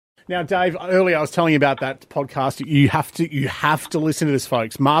Now, Dave, earlier I was telling you about that podcast. You have to listen to this,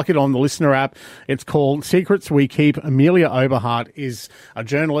 folks. Mark it on the Listener app. It's called Secrets We Keep. Amelia Oberhardt is a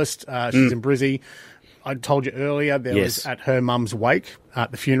journalist. She's in Brizzy. I told you earlier there was at her mum's wake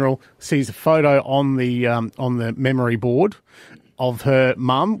at the funeral. Sees a photo on the memory board of her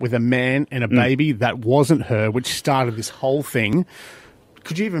mum with a man and a baby that wasn't her, which started this whole thing.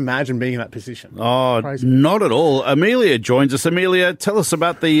 Could you even imagine being in that position? Oh, Crazy. Not at all. Amelia joins us. Amelia, tell us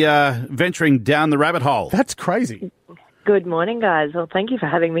about the venturing down the rabbit hole. That's crazy. Good morning, guys. Well, thank you for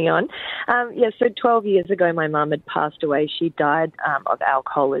having me on. So 12 years ago, my mum had passed away. She died of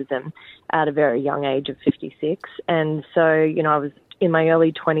alcoholism at a very young age of 56. And so, I was in my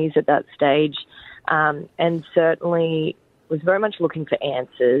early 20s at that stage, and certainly was very much looking for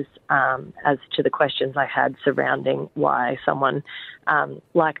answers as to the questions I had surrounding why someone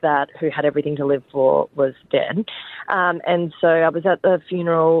like that, who had everything to live for, was dead. And so I was at the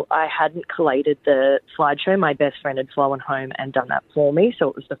funeral. I hadn't collated the slideshow. My best friend had flown home and done that for me. So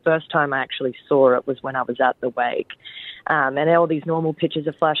it was the first time I actually saw it was when I was at the wake. And all these normal pictures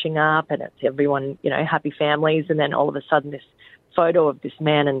are flashing up, and it's everyone, happy families. And then all of a sudden this photo of this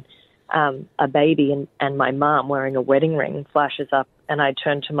man and a baby and my mum wearing a wedding ring flashes up, and I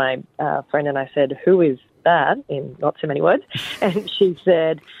turned to my friend and I said, "Who is that?" in not so many words. And she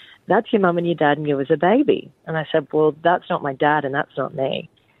said, "That's your mum and your dad and you as a baby." And I said, "Well, that's not my dad and that's not me."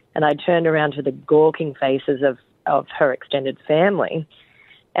 And I turned around to the gawking faces of her extended family,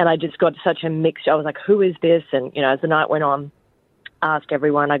 and I just got such a mixture. I was like, "Who is this?" And, as the night went on, asked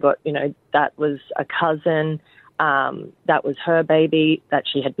everyone. I got, that was a cousin. That was her baby, that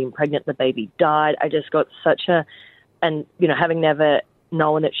she had been pregnant, the baby died. I just got and, having never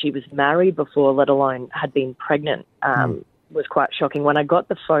known that she was married before, let alone had been pregnant, was quite shocking. When I got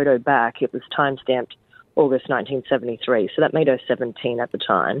the photo back, it was time-stamped August 1973, so that made her 17 at the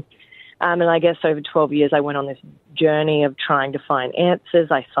time. And I guess over 12 years, I went on this journey of trying to find answers.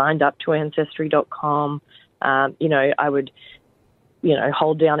 I signed up to Ancestry.com. I would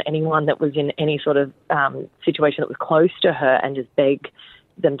hold down anyone that was in any sort of situation that was close to her and just beg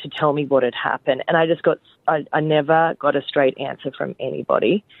them to tell me what had happened. And I never got a straight answer from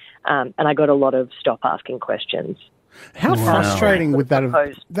anybody. And I got a lot of stop asking questions. How frustrating would that have?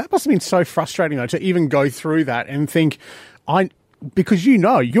 That must have been so frustrating, though, to even go through that and think, because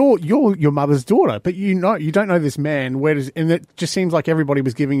you're your mother's daughter, but you don't know this man. And it just seems like everybody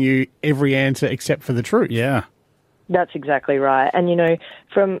was giving you every answer except for the truth. Yeah. That's exactly right. And,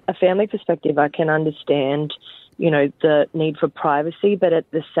 from a family perspective, I can understand, the need for privacy, but at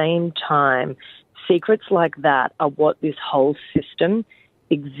the same time, secrets like that are what this whole system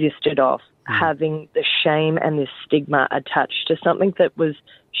existed off, having the shame and this stigma attached to something that was,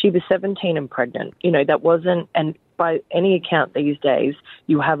 she was 17 and pregnant. That wasn't, and by any account these days,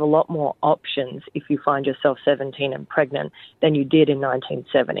 you have a lot more options if you find yourself 17 and pregnant than you did in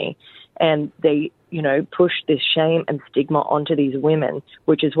 1970. And they, pushed this shame and stigma onto these women,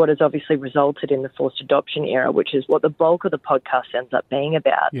 which is what has obviously resulted in the forced adoption era, which is what the bulk of the podcast ends up being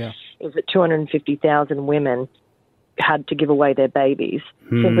about, is that 250,000 women had to give away their babies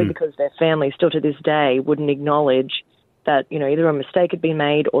simply because their families still to this day wouldn't acknowledge that, either a mistake had been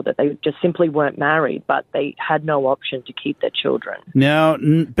made or that they just simply weren't married, but they had no option to keep their children. Now,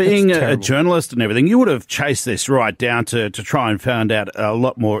 being a journalist and everything, you would have chased this right down to try and find out a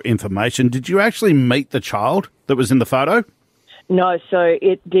lot more information. Did you actually meet the child that was in the photo? No, so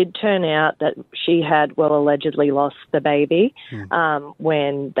it did turn out that she had, allegedly lost the baby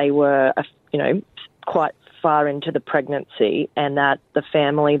when they were, quite far into the pregnancy, and that the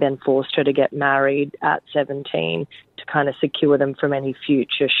family then forced her to get married at 17 to kind of secure them from any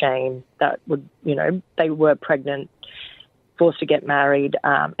future shame that would, they were pregnant, forced to get married,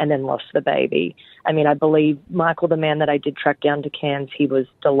 and then lost the baby. I mean, I believe Michael, the man that I did track down to Cairns, he was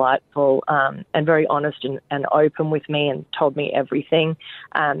delightful and very honest and open with me and told me everything.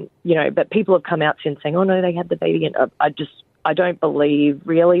 But people have come out since saying, "Oh no, they had the baby," and I don't believe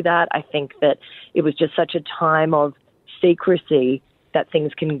really that. I think that it was just such a time of secrecy that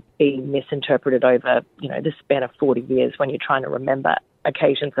things can be misinterpreted over, the span of 40 years when you're trying to remember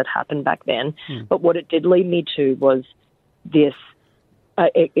occasions that happened back then. But what it did lead me to was this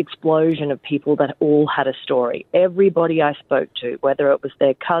explosion of people that all had a story. Everybody I spoke to, whether it was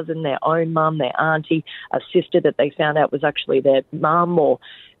their cousin, their own mum, their auntie, a sister that they found out was actually their mum, or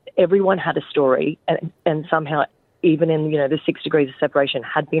everyone had a story, and somehow even in, the 6 degrees of separation,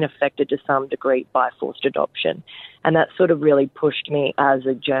 had been affected to some degree by forced adoption. And that sort of really pushed me as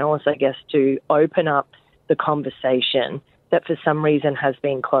a journalist, I guess, to open up the conversation that for some reason has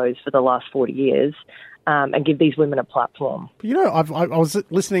been closed for the last 40 years. and give these women a platform. You know, I was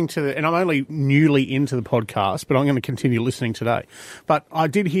listening to, and I'm only newly into the podcast, but I'm going to continue listening today. But I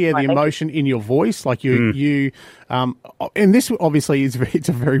did hear the emotion in your voice, like you, and this obviously it's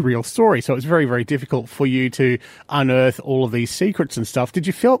a very real story, so it's very, very difficult for you to unearth all of these secrets and stuff. Did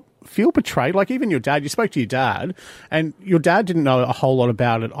you feel betrayed? Like even your dad, you spoke to your dad, and your dad didn't know a whole lot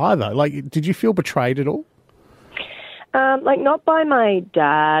about it either. Like, did you feel betrayed at all? Not by my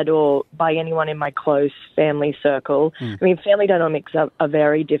dad or by anyone in my close family circle. I mean, family dynamics are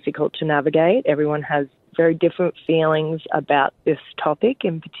very difficult to navigate. Everyone has very different feelings about this topic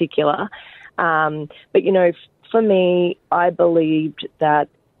in particular. But, you know, for me, I believed that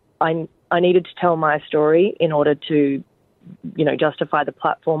I needed to tell my story in order to, you know, justify the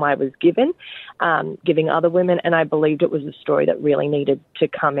platform I was giving other women. And I believed it was a story that really needed to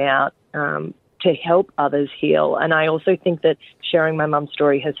come out to help others heal. And I also think that sharing my mum's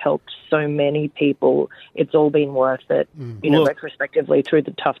story has helped so many people. It's all been worth it, you know, retrospectively through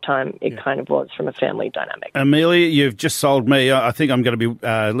the tough time it kind of was from a family dynamic. Amelia, you've just sold me. I think I'm going to be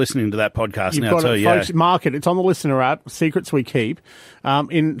listening to that podcast now too. Folks, mark it. It's on the listener app, Secrets We Keep.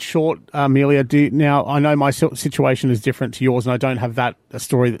 In short, Amelia, now I know my situation is different to yours and I don't have that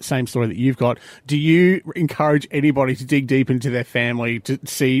same story that you've got. Do you encourage anybody to dig deep into their family to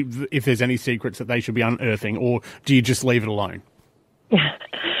see if there's any secrets that they should be unearthing, or do you just leave it alone?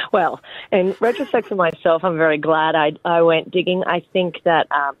 Well, in retrospect for myself, I'm very glad I went digging. I think that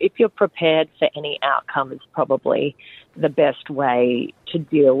if you're prepared for any outcome, it's probably the best way to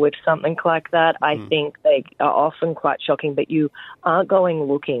deal with something like that. I think they are often quite shocking, but you aren't going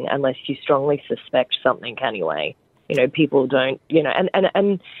looking unless you strongly suspect something anyway. You know, people don't, you know,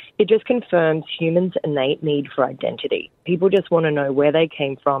 and it just confirms humans' innate need for identity. People just want to know where they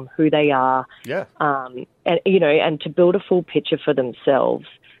came from, who they are, and, you know, and to build a full picture for themselves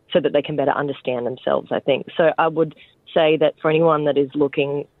so that they can better understand themselves, I think. So I would say that for anyone that is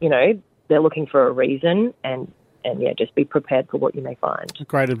looking, you know, they're looking for a reason, and yeah, just be prepared for what you may find.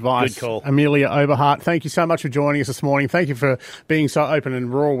 Great advice. Good call. Amelia Oberhardt, thank you so much for joining us this morning. Thank you for being so open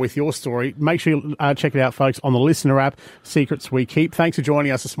and raw with your story. Make sure you check it out, folks, on the listener app, Secrets We Keep. Thanks for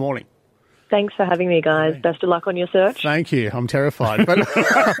joining us this morning. Thanks for having me, guys. Best of luck on your search. Thank you. I'm terrified. But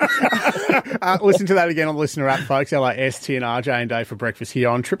listen to that again on the listener app, folks. LAST and RJ and Dave for breakfast here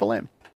on Triple M.